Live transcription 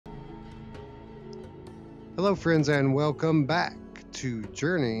Hello friends and welcome back to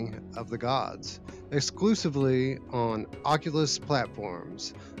Journey of the Gods, exclusively on Oculus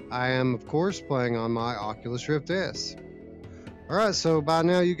platforms. I am of course playing on my Oculus Rift S. Alright, so by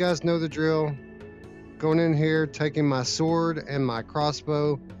now you guys know the drill. Going in here, taking my sword and my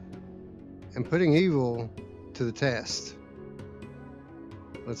crossbow and putting evil to the test.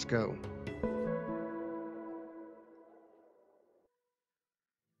 Let's go.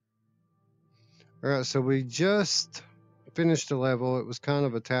 Alright, so we just finished a level. It was kind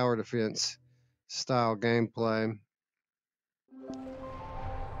of a tower defense style gameplay.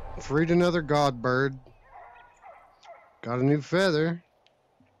 Freed another god bird. Got a new feather.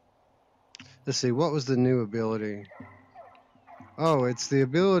 Let's see, what was the new ability? Oh, it's the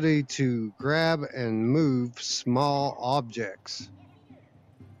ability to grab and move small objects.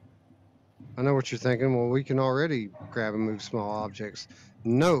 I know what you're thinking. Well, we can already grab and move small objects.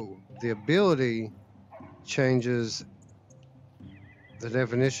 No, the ability changes the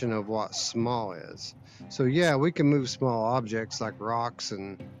definition of what small is. So yeah, we can move small objects like rocks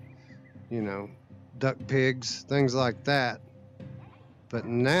and, you know, duck pigs, things like that. But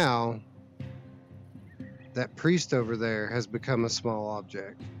now that priest over there has become a small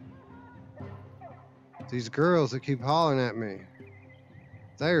object. These girls that keep hollering at me,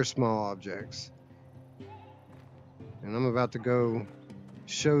 they are small objects. And I'm about to go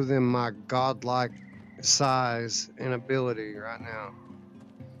show them my godlike size and ability right now.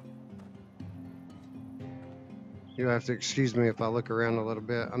 You'll have to excuse me if I look around a little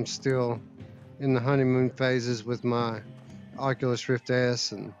bit. I'm still in the honeymoon phases with my Oculus Rift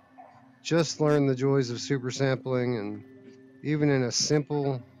S and just learned the joys of super sampling, and even in a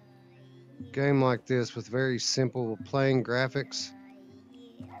simple game like this with very simple plain graphics,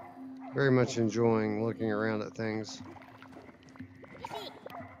 very much enjoying looking around at things.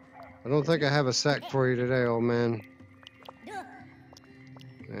 I don't think I have a sack for you today, old man.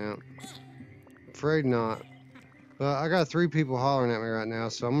 Yeah, afraid not. But I got 3 people hollering at me right now,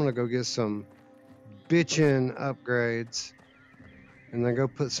 so I'm gonna go get some bitchin' upgrades and then go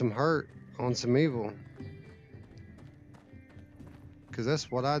put some hurt on some evil, because that's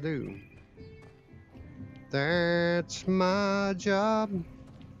what I do. That's my job.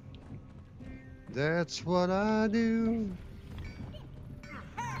 That's what I do.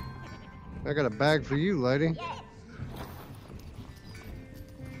 I got a bag for you, lady.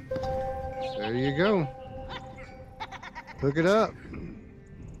 There you go. Hook it up.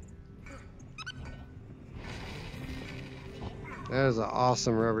 That is an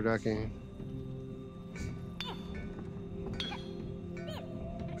awesome rubber ducky.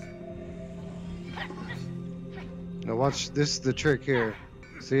 Now watch, this is the trick here.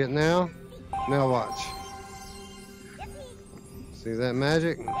 See it now? Now watch. See that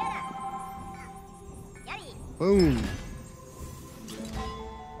magic? Boom.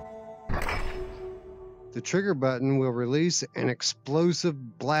 The trigger button will release an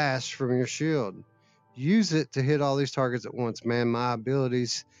explosive blast from your shield. Use it to hit all these targets at once. Man, my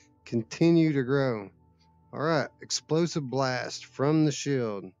abilities continue to grow. Alright, explosive blast from the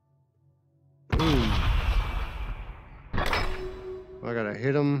shield. Boom. I gotta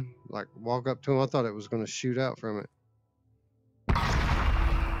hit him, like walk up to him. I thought it was gonna shoot out from it.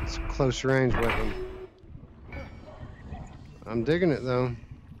 It's a close range weapon. I'm digging it though.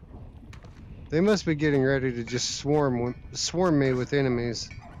 They must be getting ready to just swarm me with enemies.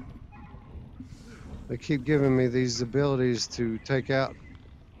 They keep giving me these abilities to take out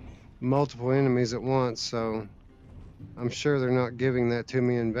multiple enemies at once, so I'm sure they're not giving that to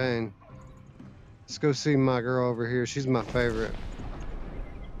me in vain. Let's go see my girl over here. She's my favorite.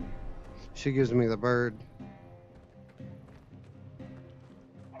 She gives me the bird.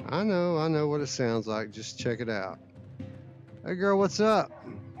 I know what it sounds like. Just check it out. Hey girl, what's up?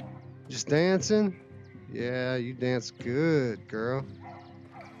 Just dancing? Yeah, you dance good, girl.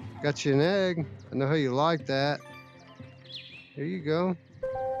 Got you an egg. I know how you like that. Here you go.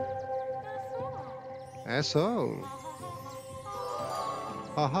 Asshole.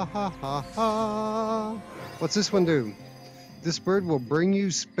 Ha ha ha ha ha. What's this one do? This bird will bring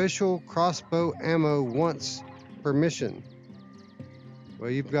you special crossbow ammo once per mission. Well,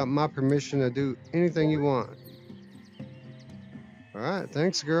 you've got my permission to do anything you want. Alright,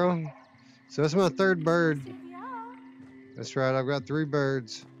 thanks girl. So that's my 3rd bird. That's right, I've got 3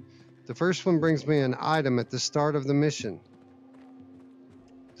 birds. The first one brings me an item at the start of the mission.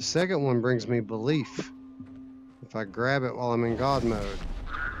 The second one brings me belief if I grab it while I'm in God mode.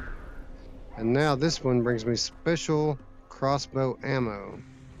 And now this one brings me special crossbow ammo.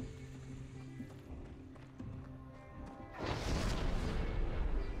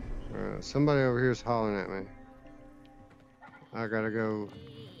 Somebody over here is hollering at me. I gotta go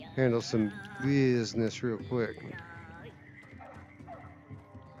handle some business real quick.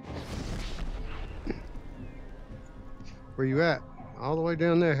 Where you at? All the way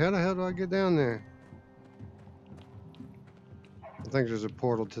down there. How the hell do I get down there? I think there's a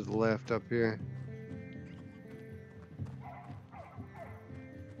portal to the left up here.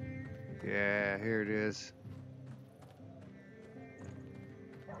 Yeah, here it is.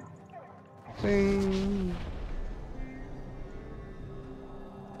 Bing.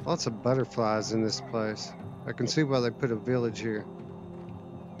 Lots of butterflies in this place. I can see why they put a village here.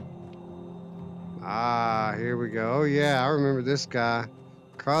 Ah, here we go. Oh yeah, I remember this guy.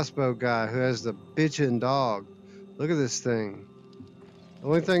 Crossbow guy who has the bitchin' dog. Look at this thing. The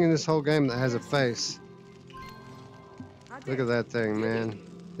only thing in this whole game that has a face. Look at that thing, man.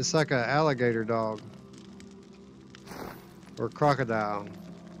 It's like an alligator dog. Or crocodile.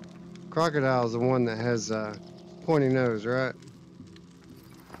 Crocodile is the one that has a pointy nose, right?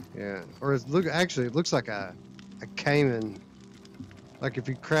 Yeah. Or actually, it looks like a caiman. Like if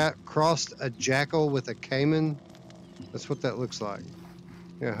you crossed a jackal with a caiman, that's what that looks like.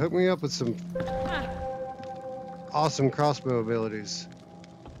 Yeah, hook me up with some awesome crossbow abilities.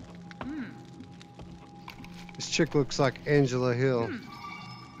 This chick looks like Angela Hill.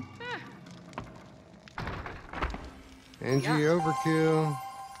 Angie Overkill,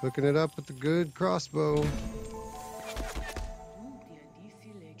 hooking it up with the good crossbow.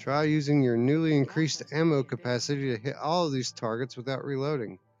 Try using your newly increased ammo capacity to hit all of these targets without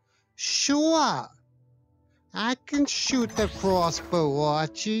reloading. Sure! I can shoot the crossbow,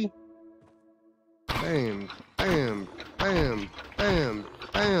 Archie. Bam, bam, bam, bam,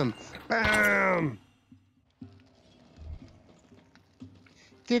 bam, bam!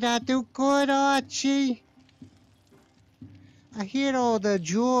 Did I do good, Archie? I hit all the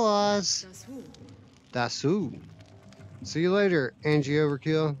jaws. Dasu. See you later, Angie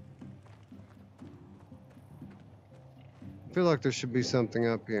Overkill. I feel like there should be something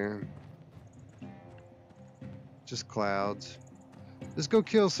up here. Just clouds. Let's go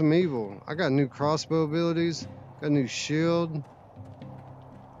kill some evil. I got new crossbow abilities. Got a new shield.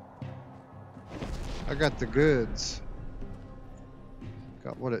 I got the goods.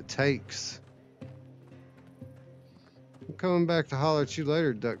 Got what it takes. I'm coming back to holler at you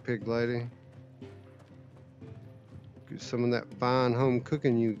later, duck pig lady. Get some of that fine home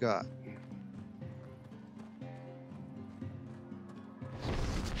cooking you got.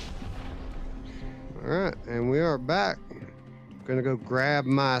 Alright, and we are back. Gonna go grab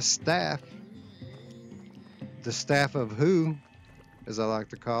my staff. The staff of who, as I like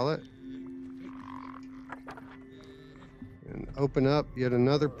to call it. And open up yet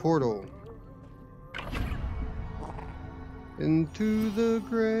another portal. Into the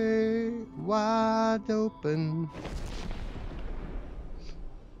great wide open.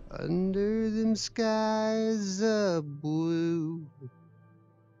 Under them skies of blue.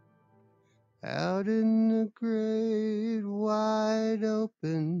 Out in the great wide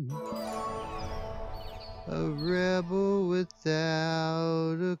open. A rebel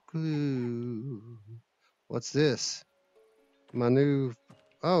without a clue. What's this? My new...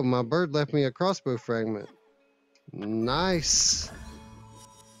 Oh, my bird left me a crossbow fragment. Nice.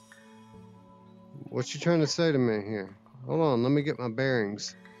 What you trying to say to me here? Hold on, let me get my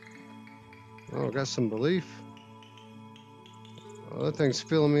bearings. Oh, I got some belief. Oh, that thing's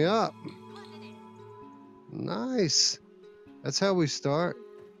filling me up. Nice. That's how we start.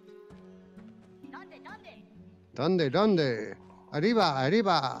 Donde, donde? Arriba,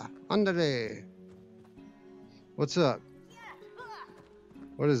 arriba, andale. What's up?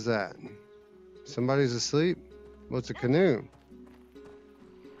 What is that? Somebody's asleep? What's a canoe?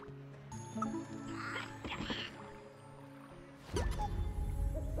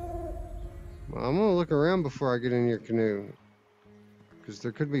 Well, I'm gonna look around before I get in your canoe. Because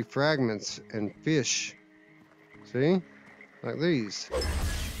there could be fragments and fish. See? Like these.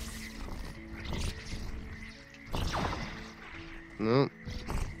 No.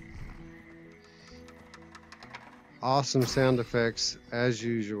 Awesome sound effects as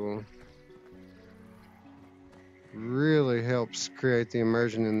usual. Really helps create the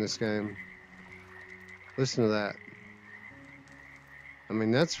immersion in this game. Listen to that. I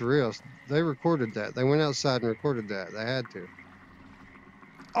mean, that's real. They recorded that. They went outside and recorded that. They had to.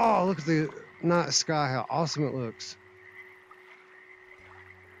 Oh, look at the night sky, how awesome it looks.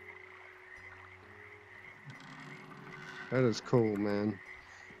 That is cool, man.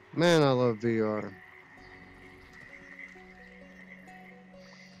 Man, I love VR.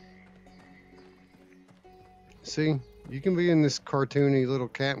 See? You can be in this cartoony little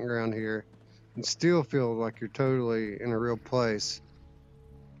campground here and still feel like you're totally in a real place.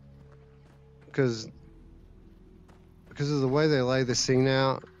 Because of the way they lay the scene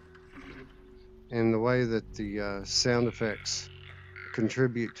out and the way that the sound effects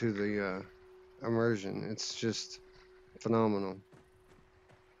contribute to the immersion. It's just phenomenal.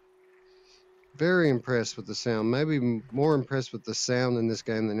 Very impressed with the sound. Maybe more impressed with the sound in this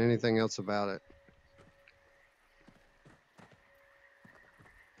game than anything else about it.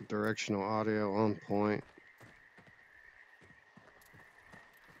 Directional audio on point.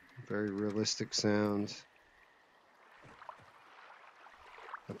 Very realistic sounds.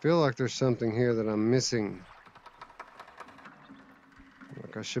 I feel like there's something here that I'm missing.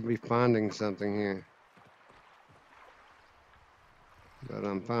 Like I should be finding something here. But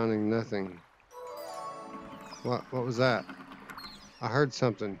I'm finding nothing. What was that? I heard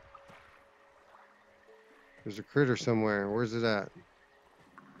something. There's a critter somewhere. Where's it at?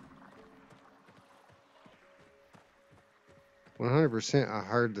 100% I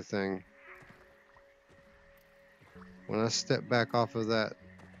heard the thing. When I stepped back off of that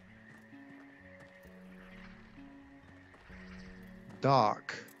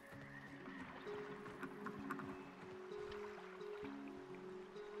dock.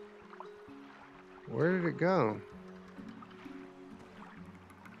 Where did it go?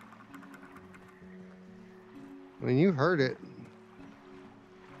 I mean, you heard it.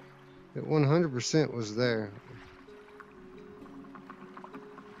 It 100% was there.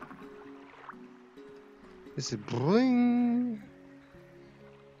 It said bling.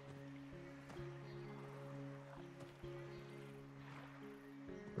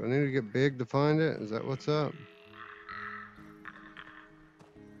 Do I need to get big to find it? Is that what's up?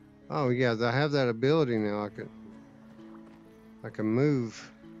 Oh yeah, I have that ability now. I can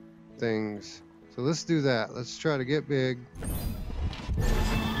move things. So let's do that. Let's try to get big.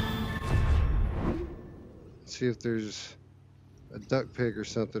 See if there's a duck pig or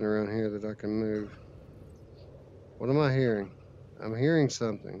something around here that I can move. What am I hearing? I'm hearing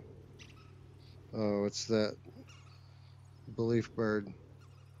something. Oh, it's that belief bird.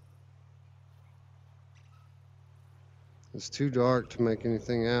 It's too dark to make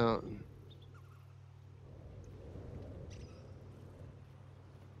anything out.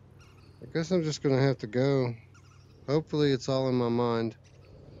 I guess I'm just gonna have to go. Hopefully it's all in my mind.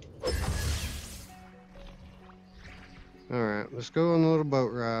 Alright, let's go on a little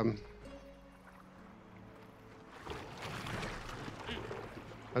boat ride.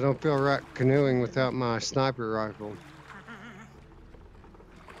 I don't feel right canoeing without my sniper rifle.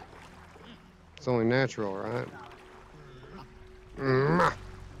 It's only natural, right?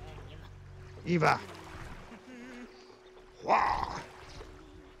 Eva! Wow!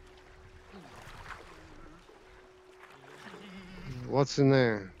 What's in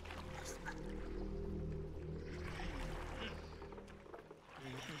there?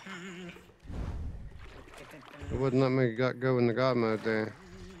 It wouldn't let me go in the God mode there.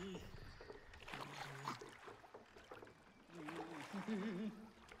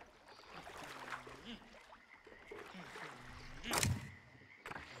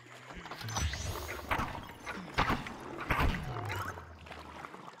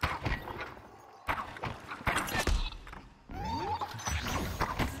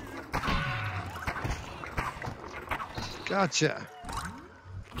 Gotcha.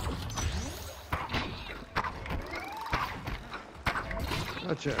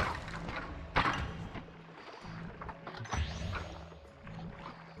 Gotcha.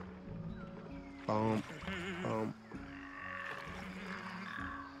 Bump, bump.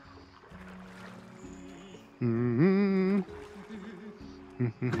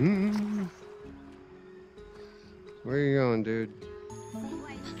 Where you going, dude?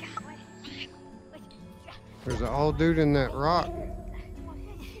 There's an old dude in that rock.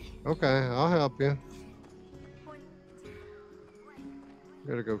 Okay, I'll help you.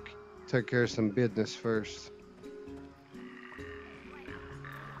 Gotta go take care of some business first.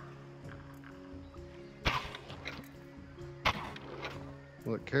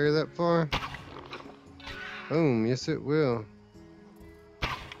 Will it carry that far? Boom, yes it will.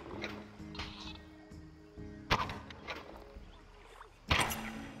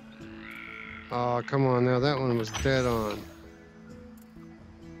 Oh, come on now, that one was dead on.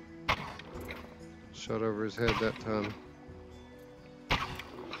 Shot over his head that time.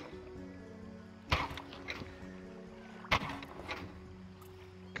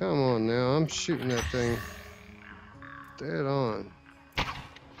 Come on now, I'm shooting that thing dead on.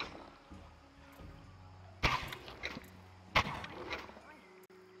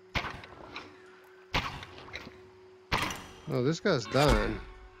 Oh, this guy's dying.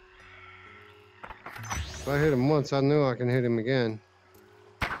 If I hit him once, I know I can hit him again.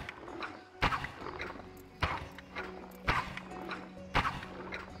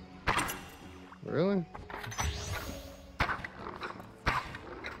 Really?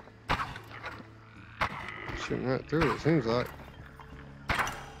 Shooting right through it, seems like.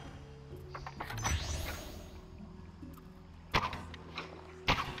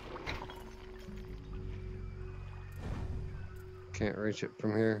 Can't reach it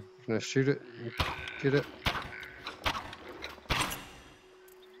from here. Can I shoot it? Get it?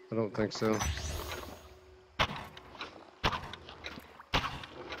 I don't think so.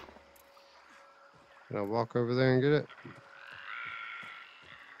 Can I walk over there and get it?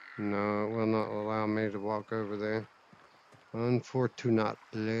 No, it will not allow me to walk over there.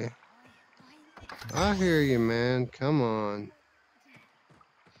 Unfortunately. I hear you, man. Come on.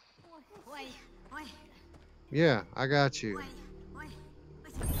 Yeah, I got you.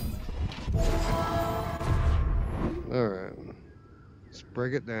 Alright. Let's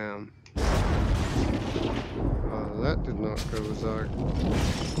break it down. That did not go as I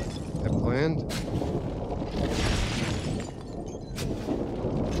had planned.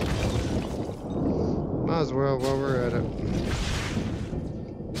 Might as well while we're at it.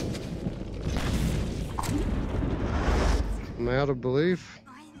 I'm out of belief.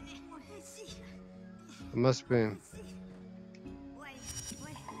 It must be.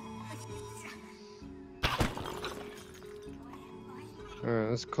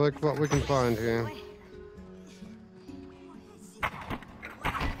 Alright, let's collect what we can find here.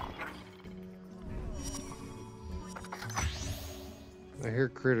 I hear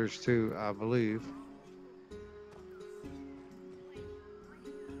critters too, I believe.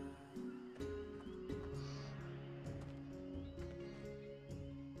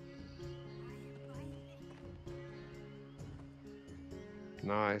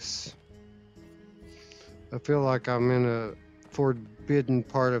 Nice. I feel like I'm in a forbidden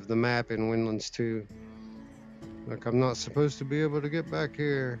part of the map in Windlands 2. Like I'm not supposed to be able to get back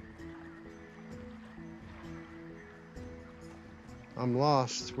here. I'm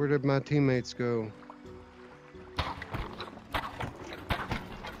lost. Where did my teammates go?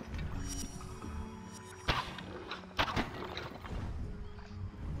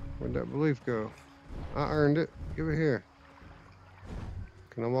 Where'd that belief go? I earned it. Give it here.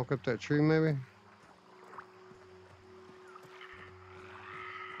 Can I walk up that tree maybe?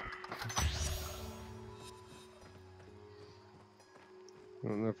 I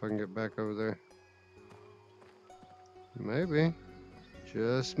don't know if I can get back over there. Maybe.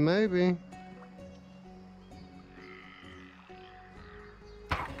 Just maybe.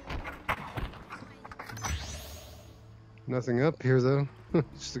 Nothing up here though.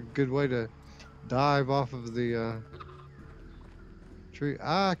 Just a good way to dive off of the tree.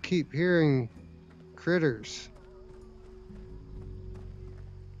 I keep hearing critters.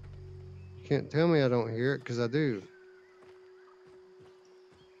 You can't tell me I don't hear it because I do.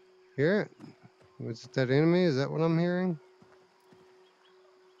 Hear it? Was it that enemy? Is that what I'm hearing?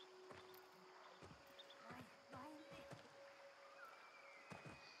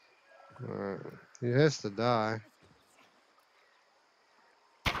 Alright. He has to die.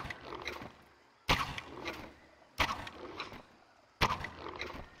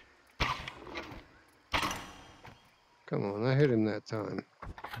 Come on, I hit him that time.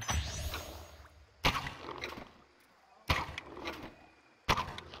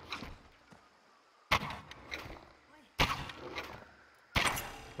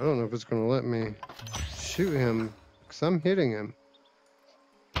 I don't know if it's going to let me shoot him, because I'm hitting him.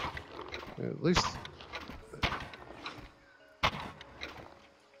 At least...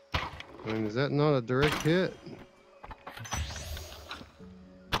 I mean, is that not a direct hit?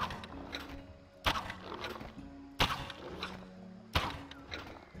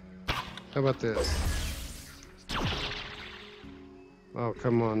 How about this? Oh,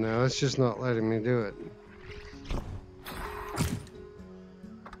 come on now. It's just not letting me do it.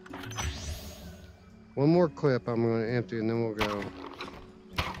 One more clip I'm going to empty and then we'll go.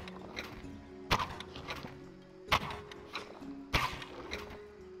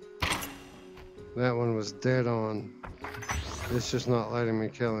 That one was dead on. It's just not letting me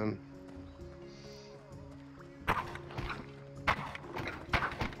kill him.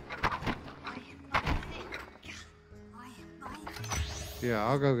 Yeah,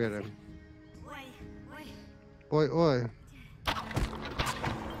 I'll go get him. Oi, oi.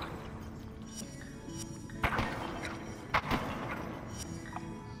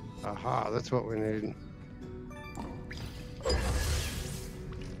 Aha, that's what we need.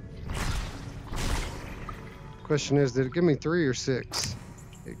 Question is, did it give me 3 or 6?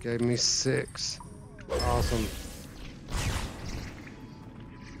 It gave me 6. Awesome.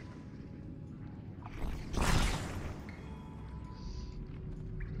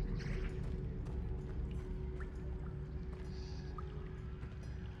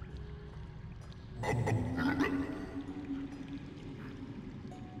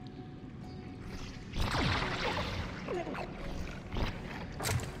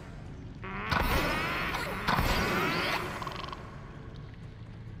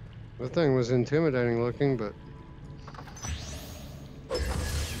 The thing was intimidating looking, but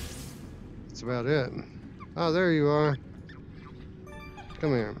that's about it. Oh, there you are. Come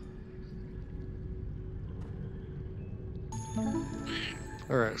here.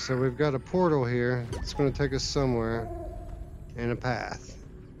 Alright, so we've got a portal here. It's going to take us somewhere. And a path.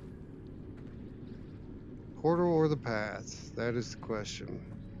 Portal or the path? That is the question.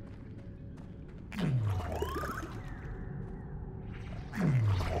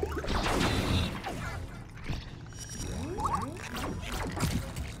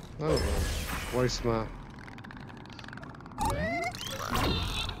 Oh, waste my...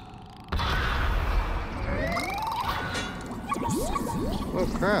 Oh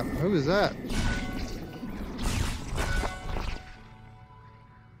crap, who is that?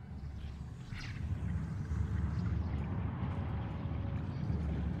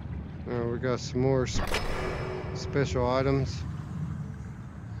 We got some more special items.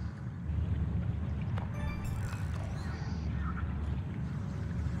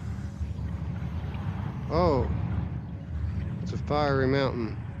 Oh, it's a fiery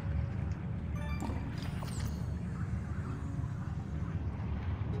mountain.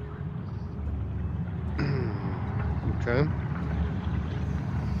 Okay.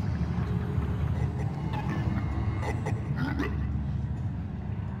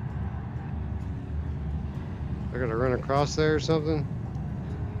 I gotta run across there or something?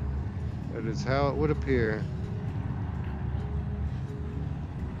 That is how it would appear.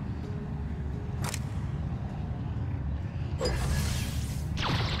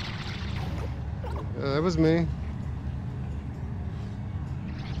 That was me.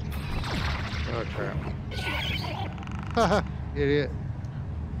 Oh crap. Haha, idiot.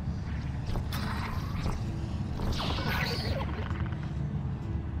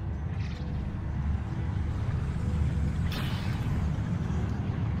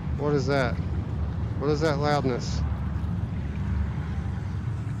 What is that? What is that loudness?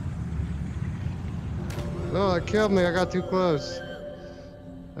 No, it killed me. I got too close.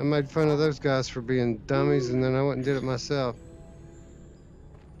 I made fun of those guys for being dummies, and then I went and did it myself.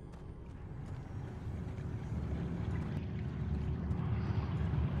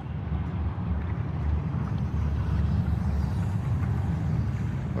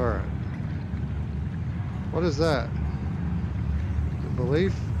 Alright. What is that? The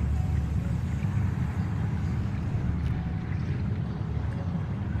belief?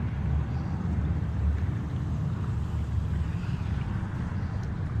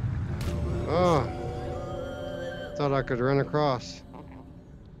 Oh, thought I could run across.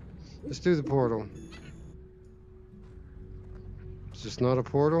 Let's do the portal. It's just not a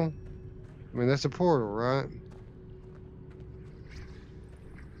portal? I mean, that's a portal, right?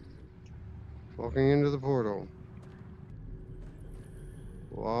 Walking into the portal.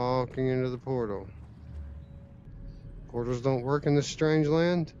 Walking into the portal. Portals don't work in this strange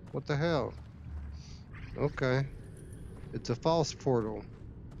land? What the hell? Okay. It's a false portal.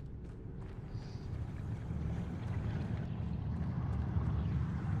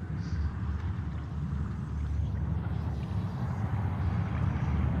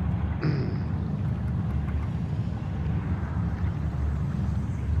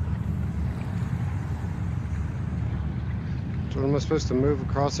 So am I supposed to move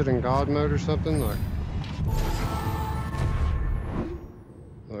across it in God mode or something? Like,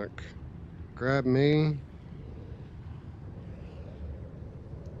 grab me.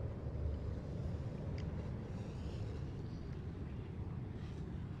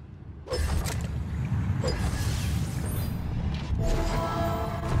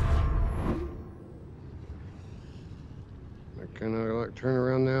 Can I like turn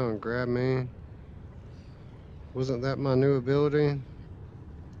around now and grab me? Wasn't that my new ability?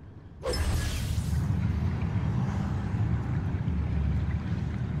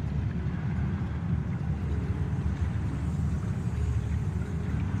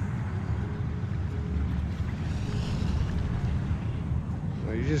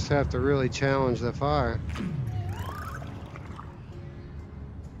 Well, you just have to really challenge the fire.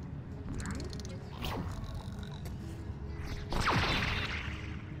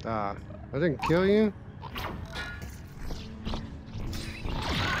 Ah, I didn't kill you?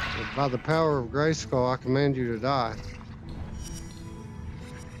 By the power of Grayskull, I command you to die.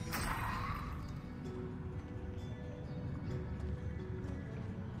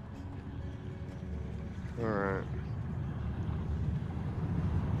 Alright.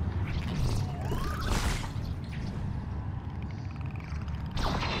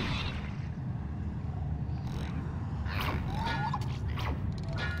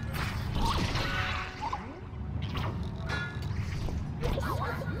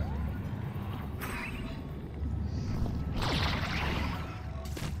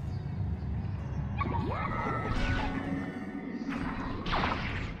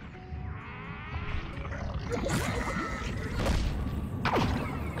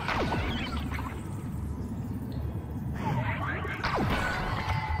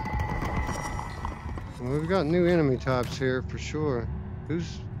 Well, we've got new enemy types here for sure.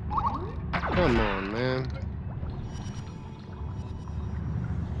 Who's... Come on, man.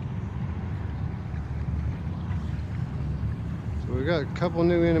 So we got a couple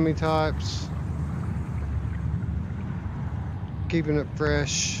new enemy types. Keeping it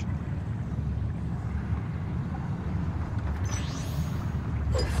fresh.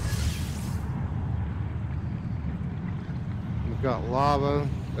 We've got lava.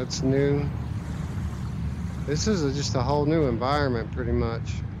 That's new. This is just a whole new environment, pretty much.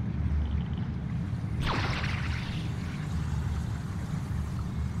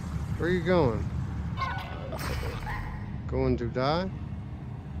 Where are you going? Going to die?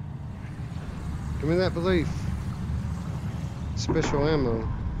 Give me that belief. Special ammo.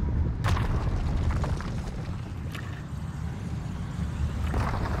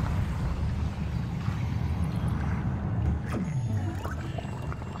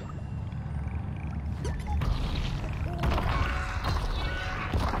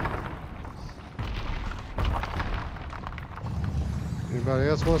 Anybody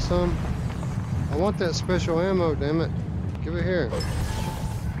else want some? I want that special ammo, damn it. Give it here.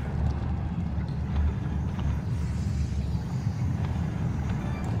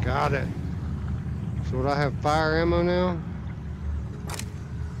 Got it. So would I have fire ammo now?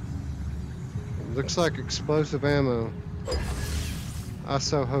 Looks like explosive ammo. I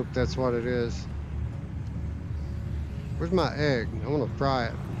so hope that's what it is. Where's my egg? I want to fry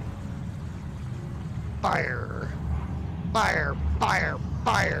it. Fire! Fire! Fire!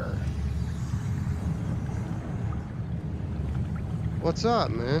 Fire! What's up,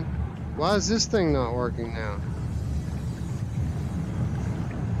 man? Why is this thing not working now?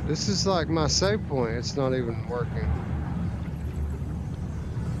 This is like my save point. It's not even working.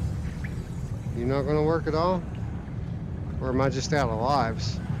 You not gonna work at all? Or am I just out of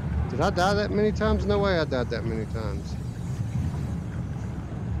lives? Did I die that many times? No way I died that many times.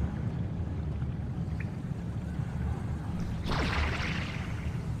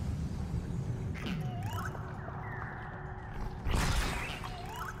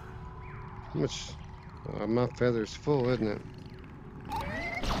 How much? My feather's full, isn't it?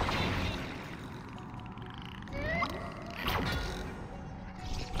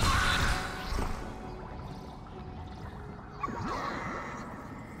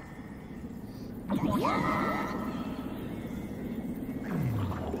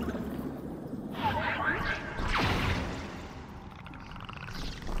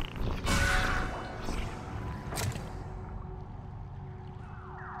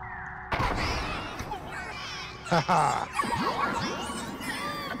 Haha!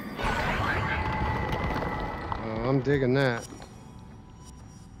 Oh, I'm digging that.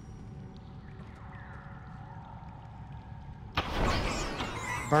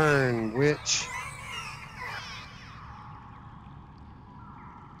 Burn, witch.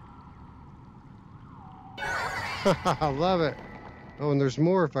 I love it. Oh, and there's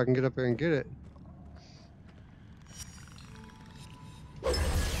more if I can get up there and get it.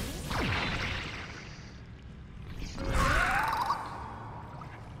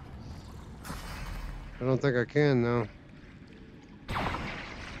 I don't think I can, though.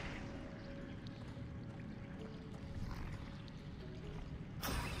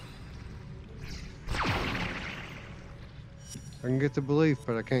 I can get the belief,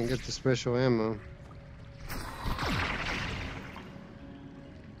 but I can't get the special ammo.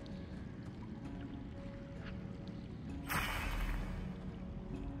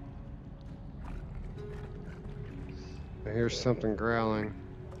 I hear something growling.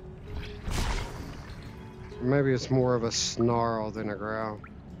 Maybe it's more of a snarl than a growl.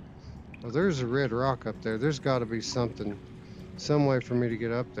 Well, there's a red rock up there. There's got to be something, some way for me to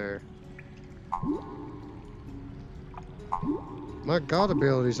get up there. My god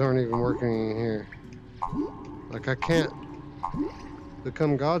abilities aren't even working in here. Like I can't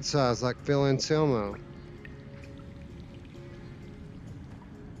become God-sized like Phil Anselmo.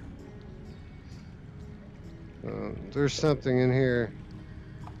 There's something in here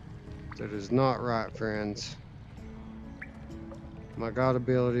that is not right, friends. My God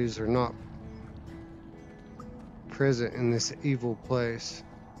abilities are not present in this evil place.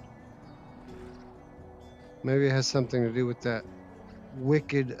 Maybe it has something to do with that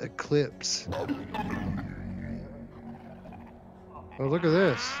wicked eclipse. Oh, look at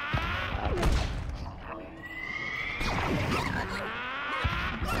this.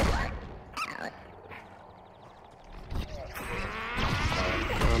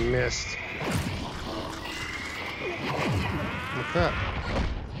 I missed. Oh, crap.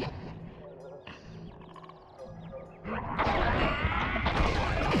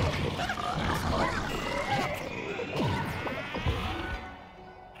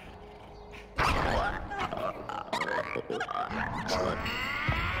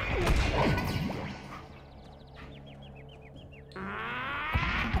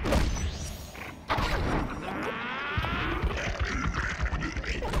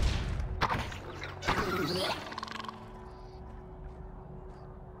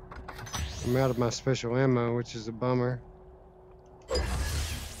 I'm out of my special ammo, which is a bummer.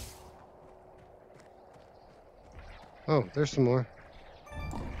 Oh, there's some more.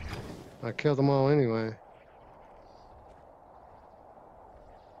 I killed them all anyway.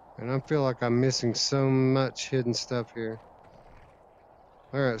 And I feel like I'm missing so much hidden stuff here.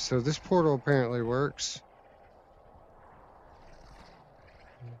 Alright, so this portal apparently works.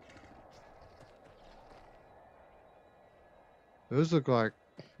 Those look like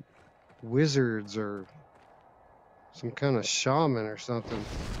wizards or some kind of shaman or something.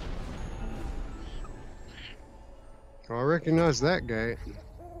 Oh, I recognize that gate.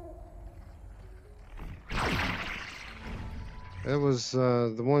 That was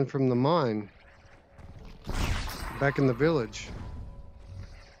the one from the mine back in the village.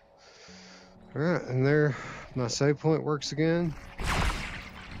 Alright, and there my save point works again.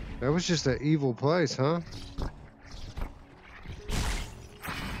 That was just an evil place, huh?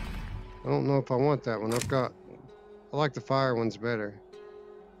 I don't know if I want that one. I like the fire ones better.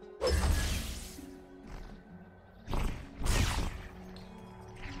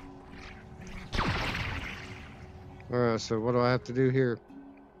 Alright, so what do I have to do here?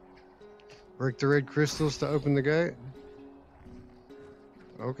 Break the red crystals to open the gate?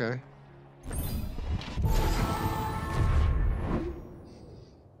 Okay.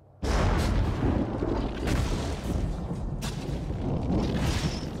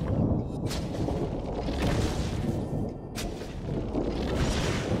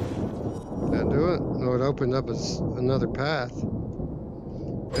 Opened up another path.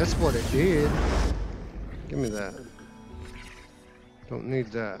 That's what it did. Give me that. Don't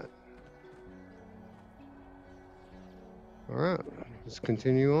need that. Alright, let's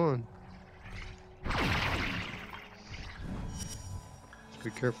continue on. Just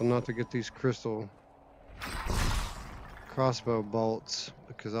be careful not to get these crystal crossbow bolts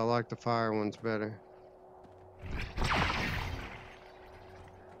because I like the fire ones better.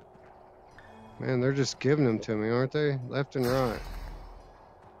 Man, they're just giving them to me, aren't they? Left and right.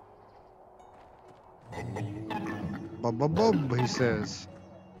 Bub, bub, bub, he says.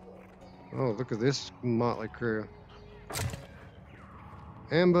 Oh, look at this motley crew.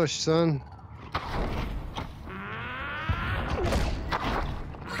 Ambush, son.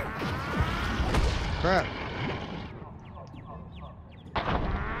 Crap.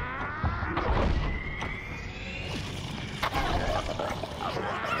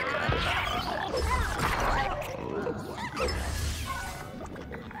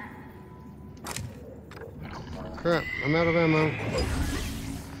 Crap, I'm out of ammo.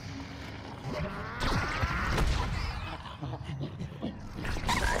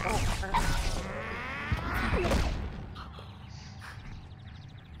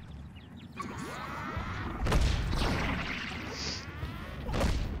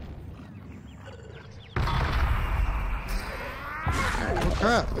 Oh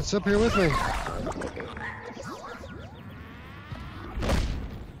crap, it's up here with me.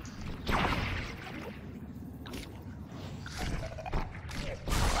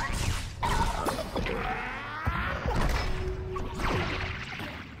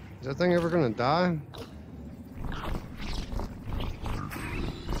 Is that thing ever gonna die?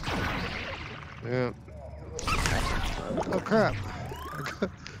 Yeah. Oh crap!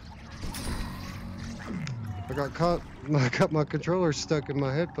 I got caught. I got my controller stuck in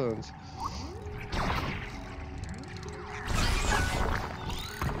my headphones.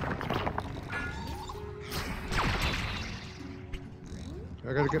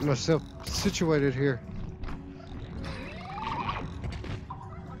 I gotta get myself situated here.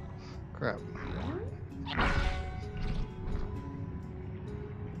 Crap.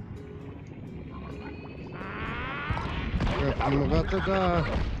 Crap, I'm about to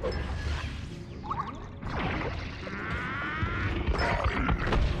die.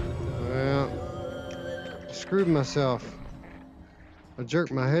 Well, screwed myself. I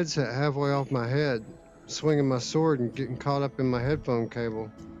jerked my headset halfway off my head, swinging my sword and getting caught up in my headphone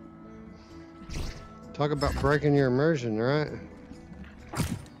cable. Talk about breaking your immersion, right?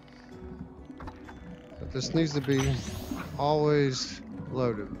 But this needs to be always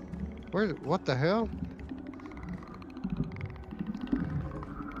loaded. What the hell?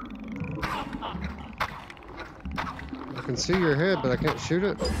 I can see your head, but I can't shoot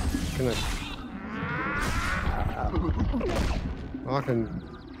it. Can I? Oh, I can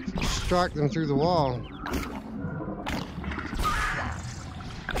strike them through the wall.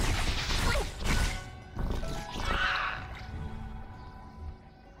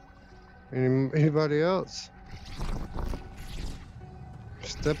 Anybody else?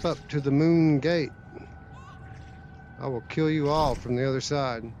 Step up to the moon gate. I will kill you all from the other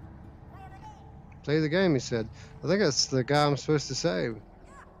side. Play the game, he said. I think that's the guy I'm supposed to save.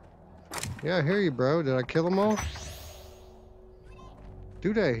 Yeah, I hear you, bro. Did I kill them all?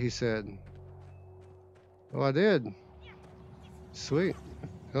 Do they? He said. Oh, I did. Sweet.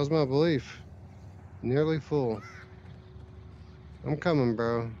 How's my belief? Nearly full. I'm coming,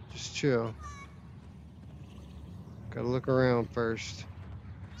 bro. Just chill. Gotta look around first.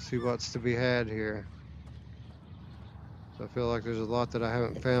 See what's to be had here. So I feel like there's a lot that I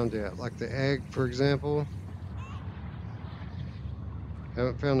haven't found yet. Like the egg, for example.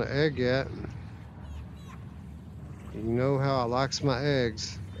 Haven't found the egg yet. You know how I likes my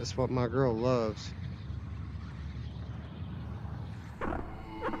eggs. That's what my girl loves.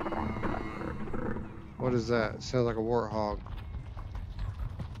 What is that? Sounds like a warthog.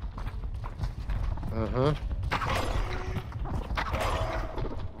 Uh-huh.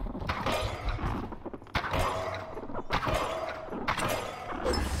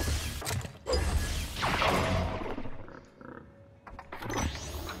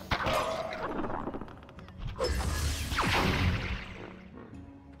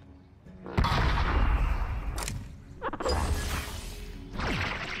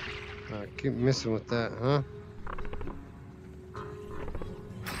 I keep messing with that, huh?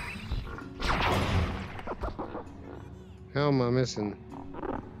 How am I missing?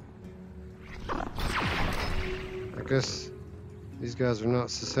 I guess these guys are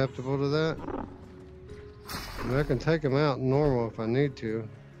not susceptible to that. I mean, I can take them out normal if I need to.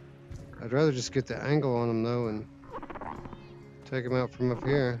 I'd rather just get the angle on them though and take them out from up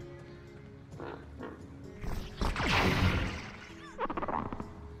here.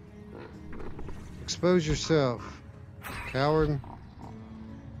 Expose yourself, coward.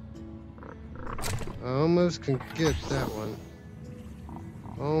 I almost can get that one.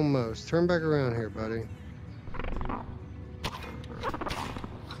 Almost. Turn back around here, buddy.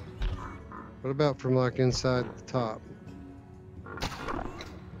 What about from like inside the top?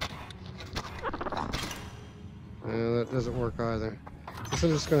 Yeah, that doesn't work either. Guess I'm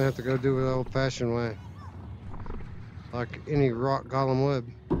just gonna have to go do it the old-fashioned way. Like any rock golem would.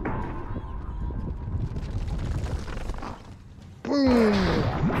 Boom!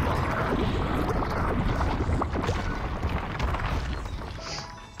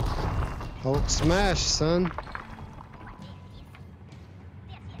 Hulk smash, son.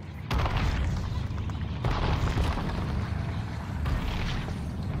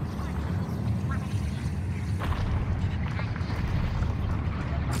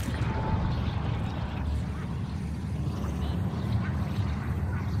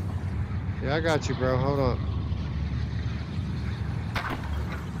 Yeah, I got you, bro. Hold on.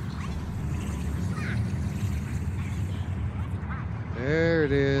 There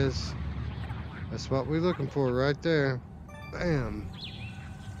it is. That's what we're looking for right there. Bam.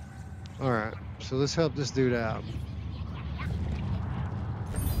 Alright, so let's help this dude out.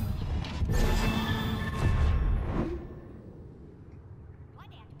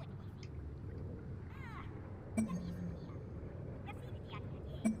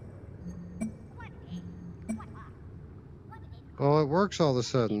 Oh, it works all of a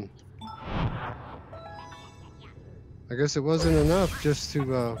sudden. I guess it wasn't enough just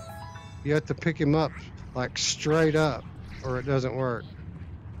to, you have to pick him up, like, straight up, or it doesn't work.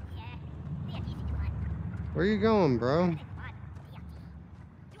 Where you going, bro?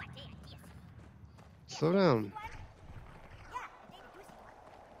 Slow down.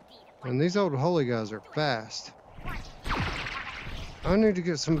 And these old holy guys are fast. I need to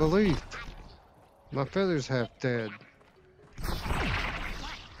get some belief. My feather's half dead.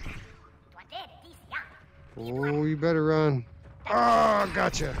 Oh, you better run. Oh,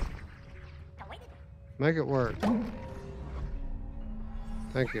 gotcha. Make it work.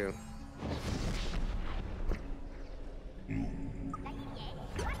 Thank you.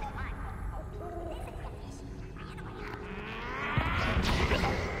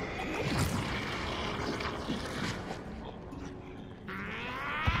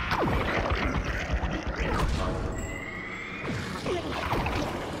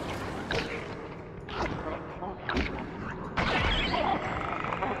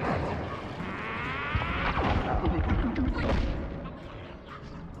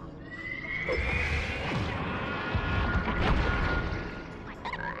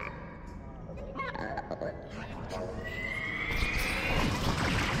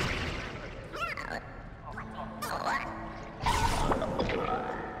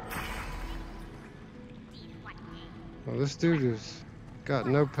 Well, this dude has got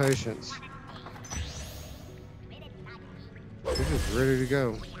no patience. He's just ready to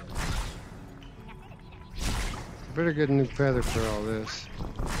go. I better get a new feather for all this.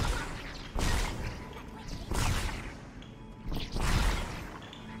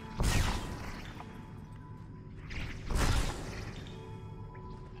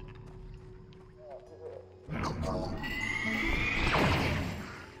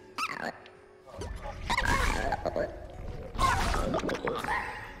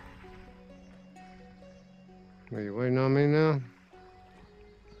 Are you waiting on me now?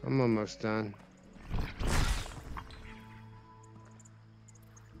 I'm almost done.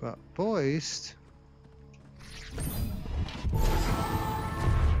 But voiced.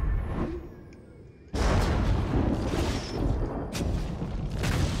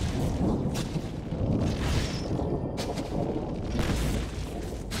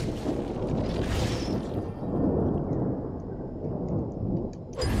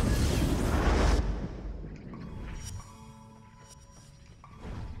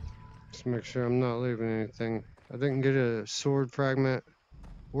 Just make sure I'm not leaving anything. I didn't get a sword fragment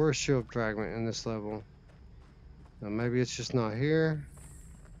or a shield fragment in this level. Now maybe it's just not here.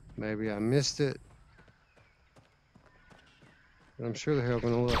 Maybe I missed it. But I'm sure the hell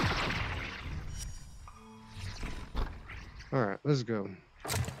gonna look. Alright, let's go.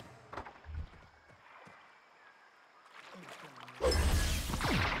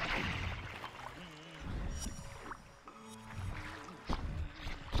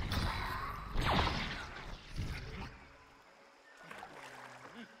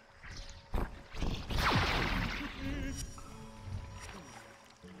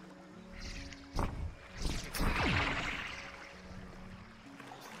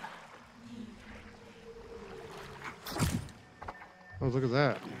 Oh, look at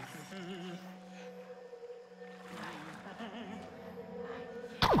that.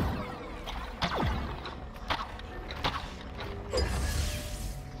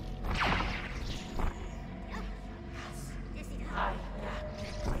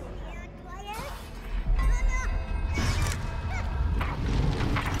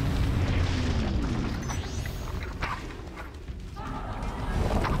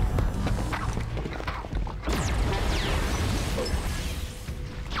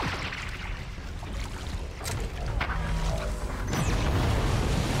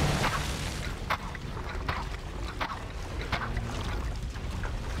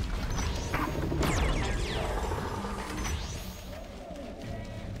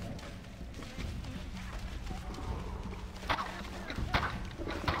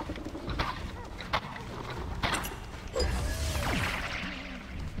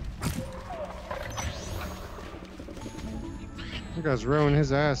 That guy's rowing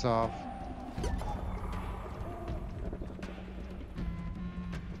his ass off.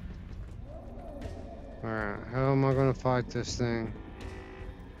 Alright, how am I gonna fight this thing?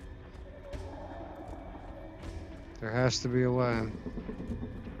 There has to be a way.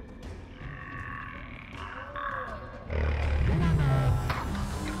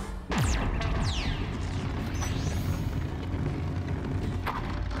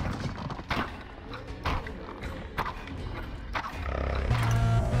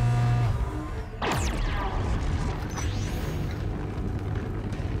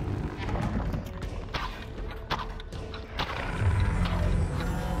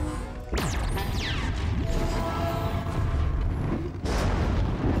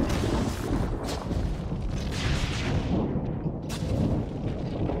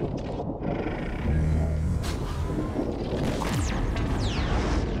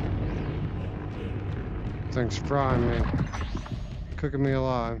 Thing's frying me. cooking me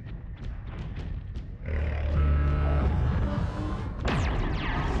alive.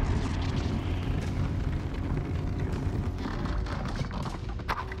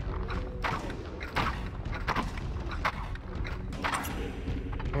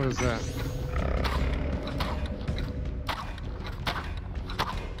 What is that?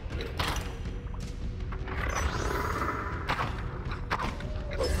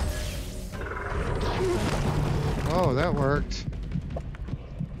 Oh, that worked.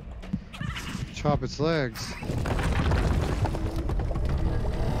 Chop its legs.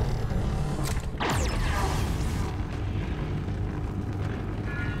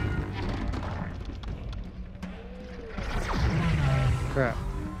 Crap.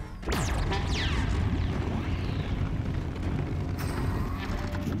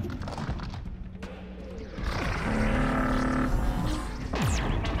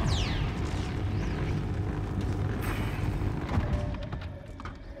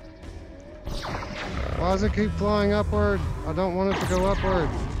 Why does it keep flying upward? I don't want it to go upward.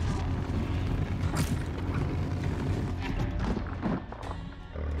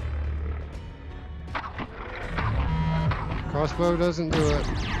 Crossbow doesn't do it.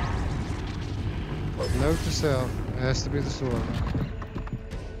 Note to self, it has to be the sword.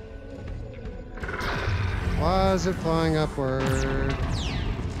 Why is it flying upward?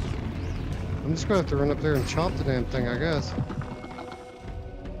 I'm just gonna have to run up there and chop the damn thing, I guess.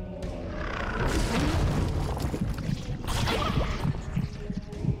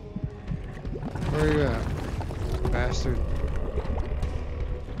 Where are you at, bastard?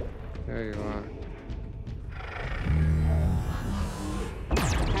 There you are.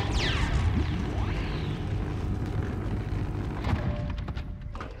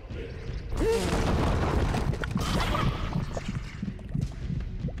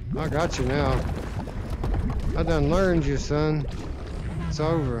 I got you now. I done learned you, son. It's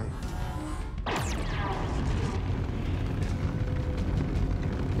over.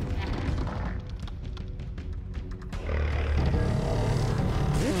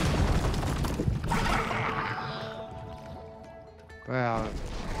 Wow.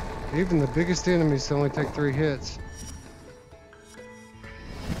 Even the biggest enemies only take 3 hits.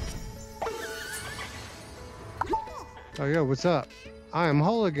 Oh, yo, what's up? I am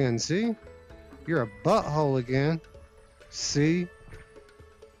whole again, see? You're a butthole again. See?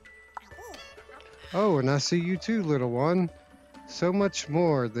 Oh, and I see you too, little one. So much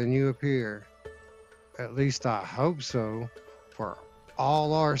more than you appear. At least I hope so. For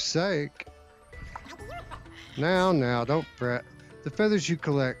all our sake. Now, don't fret. The feathers you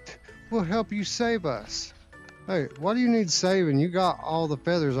collect will help you save us. Hey, why do you need saving? You got all the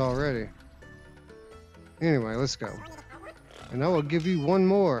feathers already. Anyway, let's go. And I will give you one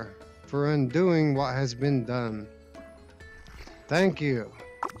more for undoing what has been done. Thank you.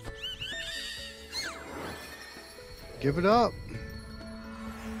 Give it up.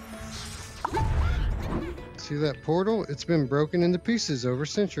 See that portal? It's been broken into pieces over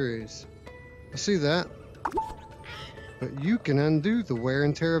centuries. I see that. But you can undo the wear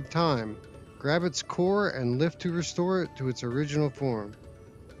and tear of time. Grab its core and lift to restore it to its original form.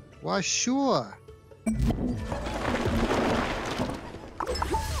 Why, sure.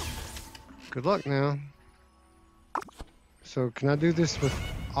 Good luck now. So can I do this with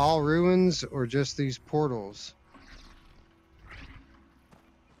all ruins or just these portals?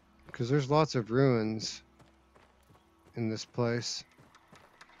 Because there's lots of ruins in this place.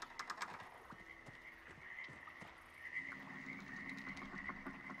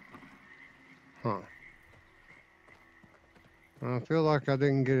 Huh. I feel like I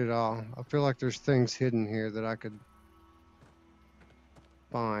didn't get it all. I feel like there's things hidden here that I could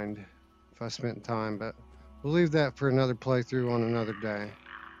find if I spent time, but we'll leave that for another playthrough on another day.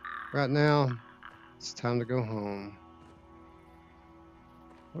 Right now, it's time to go home.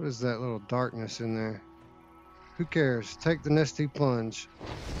 What is that little darkness in there? Who cares? Take the nasty plunge.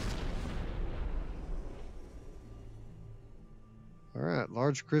 Alright,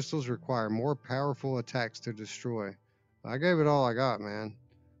 large crystals require more powerful attacks to destroy. I gave it all I got, man.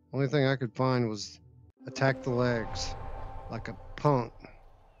 Only thing I could find was attack the legs. Like a punk.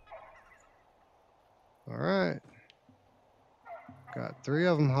 Alright. Got 3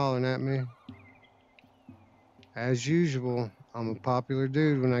 of them hollering at me. As usual, I'm a popular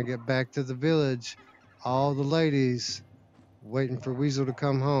dude when I get back to the village. All the ladies waiting for Weasel to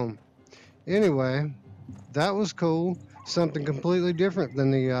come home. Anyway, that was cool. Something completely different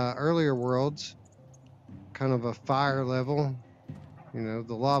than the earlier worlds. Kind of a fire level, you know,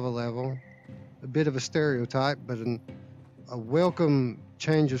 the lava level. A bit of a stereotype, but a welcome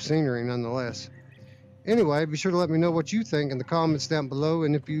change of scenery nonetheless. Anyway, be sure to let me know what you think in the comments down below,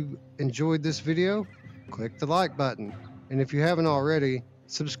 and if you enjoyed this video, click the like button. And if you haven't already,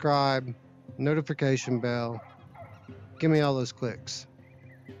 subscribe, notification bell, give me all those clicks.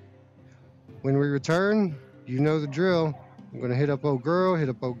 When we return, you know the drill. I'm going to hit up old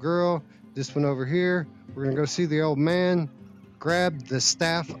girl, this one over here. We're going to go see the old man, grab the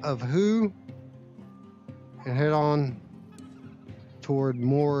staff of who, and head on toward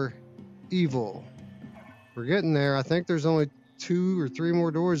more evil. We're getting there. I think there's only 2 or 3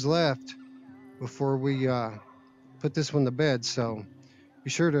 more doors left before we put this one to bed. So be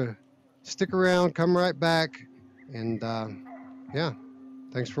sure to stick around, come right back, and yeah,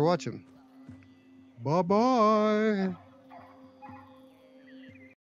 thanks for watching. Bye-bye.